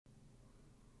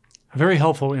A very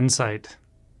helpful insight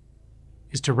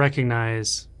is to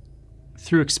recognize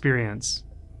through experience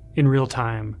in real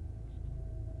time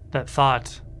that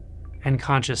thought and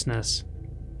consciousness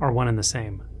are one and the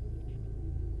same.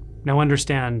 Now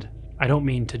understand, I don't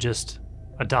mean to just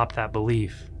adopt that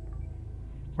belief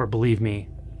or believe me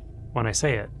when I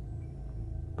say it,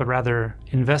 but rather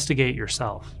investigate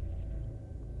yourself.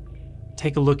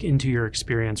 Take a look into your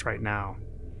experience right now.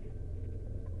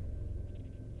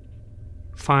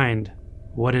 Find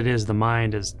what it is the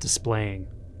mind is displaying.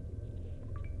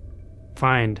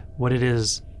 Find what it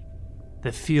is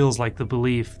that feels like the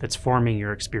belief that's forming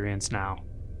your experience now,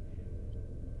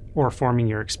 or forming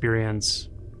your experience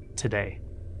today.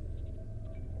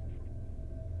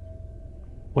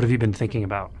 What have you been thinking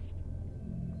about?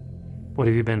 What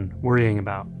have you been worrying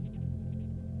about?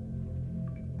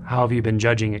 How have you been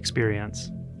judging experience,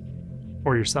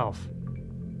 or yourself,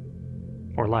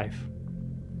 or life?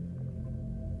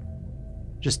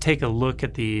 Just take a look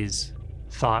at these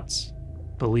thoughts,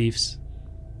 beliefs,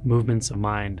 movements of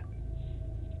mind.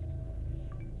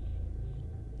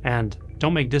 And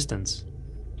don't make distance.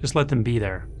 Just let them be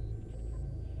there.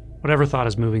 Whatever thought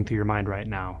is moving through your mind right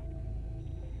now.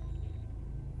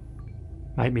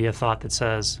 Might be a thought that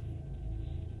says,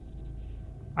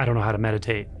 I don't know how to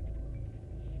meditate.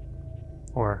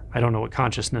 Or I don't know what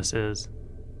consciousness is.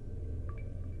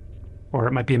 Or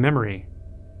it might be a memory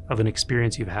of an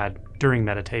experience you've had during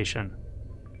meditation,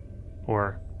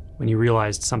 or when you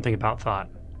realized something about thought.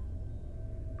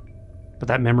 But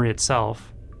that memory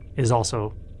itself is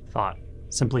also thought,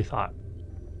 simply thought.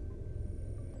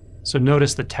 So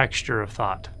notice the texture of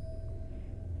thought,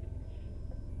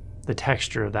 the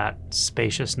texture of that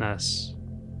spaciousness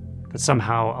that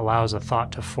somehow allows a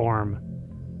thought to form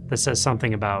that says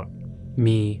something about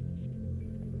me,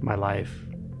 my life,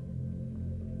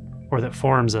 or that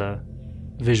forms a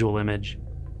visual image,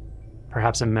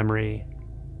 perhaps a memory,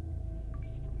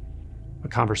 a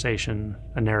conversation,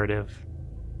 a narrative.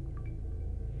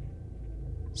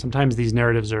 Sometimes these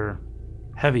narratives are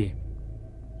heavy,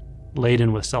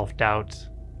 laden with self-doubt,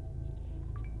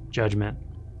 judgment,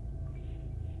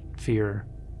 fear,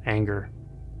 anger.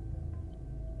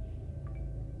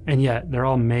 And yet they're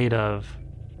all made of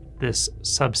this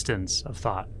substance of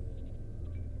thought.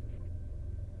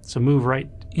 So move right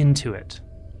into it,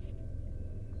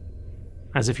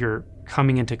 as if you're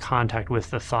coming into contact with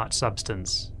the thought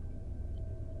substance.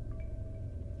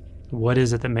 What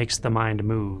is it that makes the mind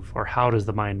move? Or how does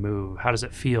the mind move? How does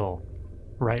it feel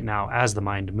right now as the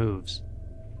mind moves?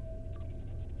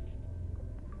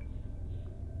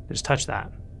 Just touch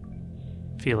that.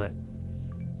 Feel it.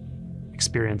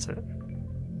 Experience it.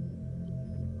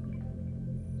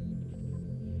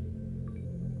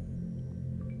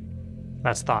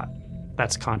 That's thought.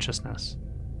 That's consciousness.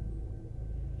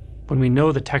 When we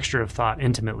know the texture of thought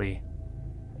intimately,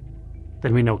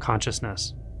 then we know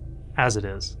consciousness as it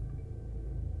is.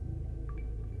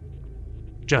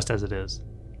 Just as it is.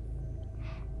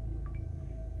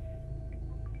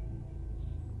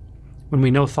 When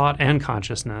we know thought and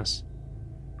consciousness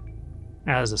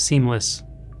as a seamless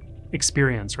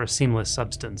experience or a seamless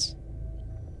substance,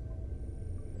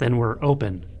 then we're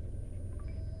open.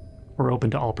 We're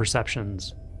open to all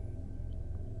perceptions.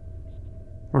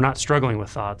 We're not struggling with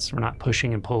thoughts. We're not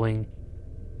pushing and pulling,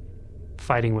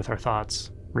 fighting with our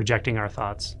thoughts, rejecting our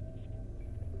thoughts.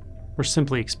 We're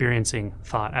simply experiencing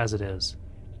thought as it is.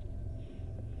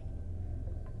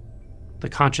 The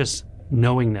conscious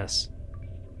knowingness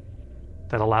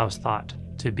that allows thought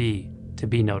to be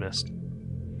noticed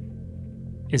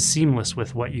is seamless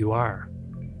with what you are,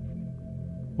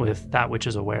 with that which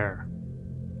is aware.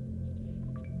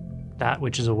 That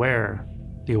which is aware,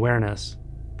 the awareness,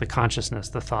 the consciousness,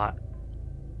 the thought,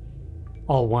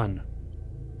 all one.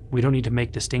 We don't need to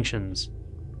make distinctions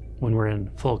when we're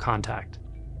in full contact.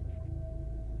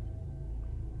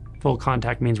 Full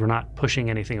contact means we're not pushing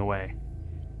anything away.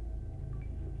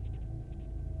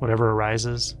 Whatever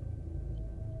arises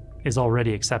is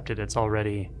already accepted. It's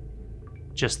already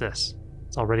just this.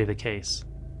 It's already the case.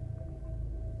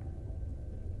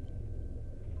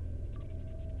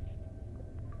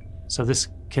 So this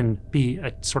can be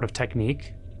a sort of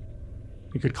technique.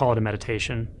 You could call it a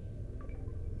meditation.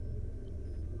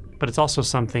 But it's also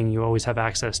something you always have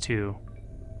access to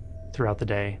throughout the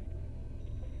day,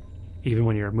 even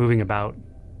when you're moving about,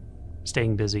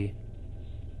 staying busy,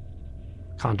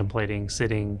 contemplating,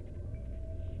 sitting.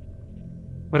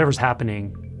 Whatever's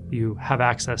happening, you have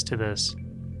access to this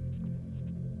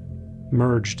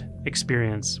merged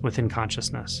experience within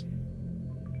consciousness,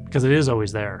 because it is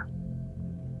always there.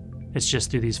 It's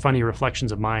just through these funny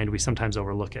reflections of mind, we sometimes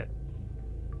overlook it.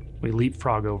 We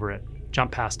leapfrog over it,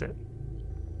 jump past it.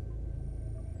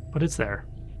 But it's there.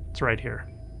 It's right here.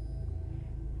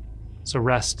 So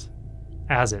rest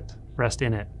as it, rest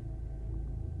in it.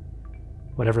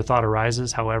 Whatever thought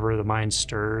arises, however the mind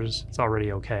stirs, it's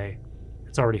already okay.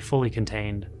 It's already fully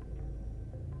contained,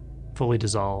 fully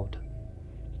dissolved.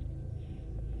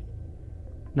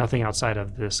 Nothing outside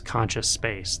of this conscious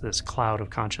space, this cloud of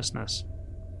consciousness.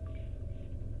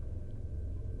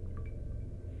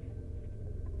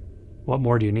 What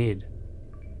more do you need?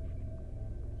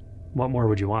 What more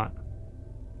would you want?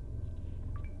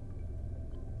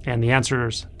 And the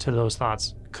answers to those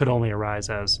thoughts could only arise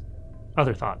as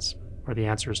other thoughts, or the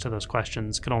answers to those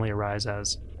questions could only arise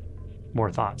as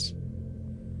more thoughts.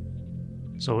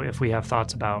 So if we have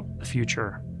thoughts about the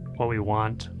future, what we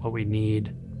want, what we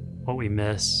need, what we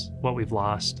miss, what we've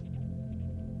lost,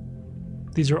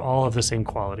 these are all of the same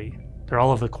quality. They're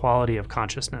all of the quality of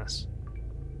consciousness,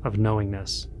 of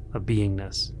knowingness, of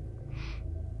beingness.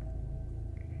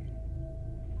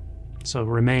 So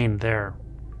remain there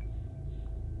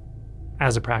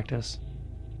as a practice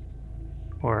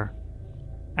or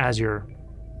as your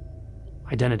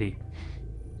identity.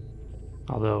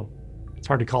 Although it's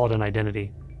hard to call it an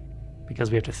identity because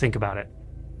we have to think about it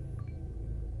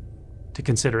to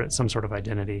consider it some sort of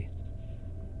identity.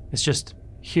 It's just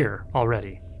here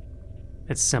already.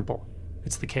 It's simple.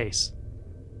 It's the case.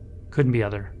 Couldn't be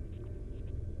other.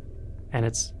 And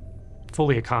it's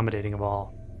fully accommodating of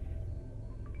all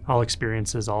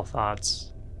experiences, all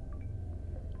thoughts,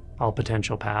 all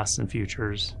potential pasts and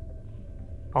futures,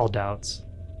 all doubts,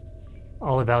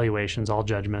 all evaluations, all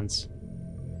judgments.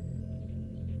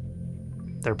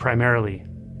 They're primarily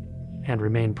and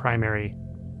remain primary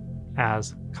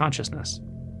as consciousness.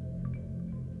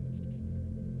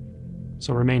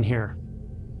 So remain here.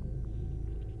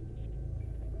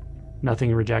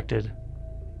 Nothing rejected,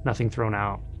 nothing thrown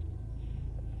out,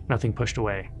 nothing pushed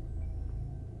away,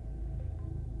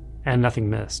 and nothing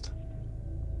missed.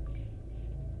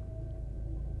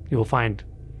 You will find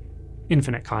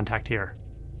infinite contact here.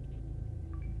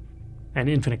 And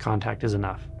infinite contact is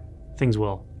enough. Things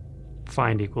will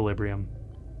find equilibrium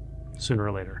sooner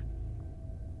or later.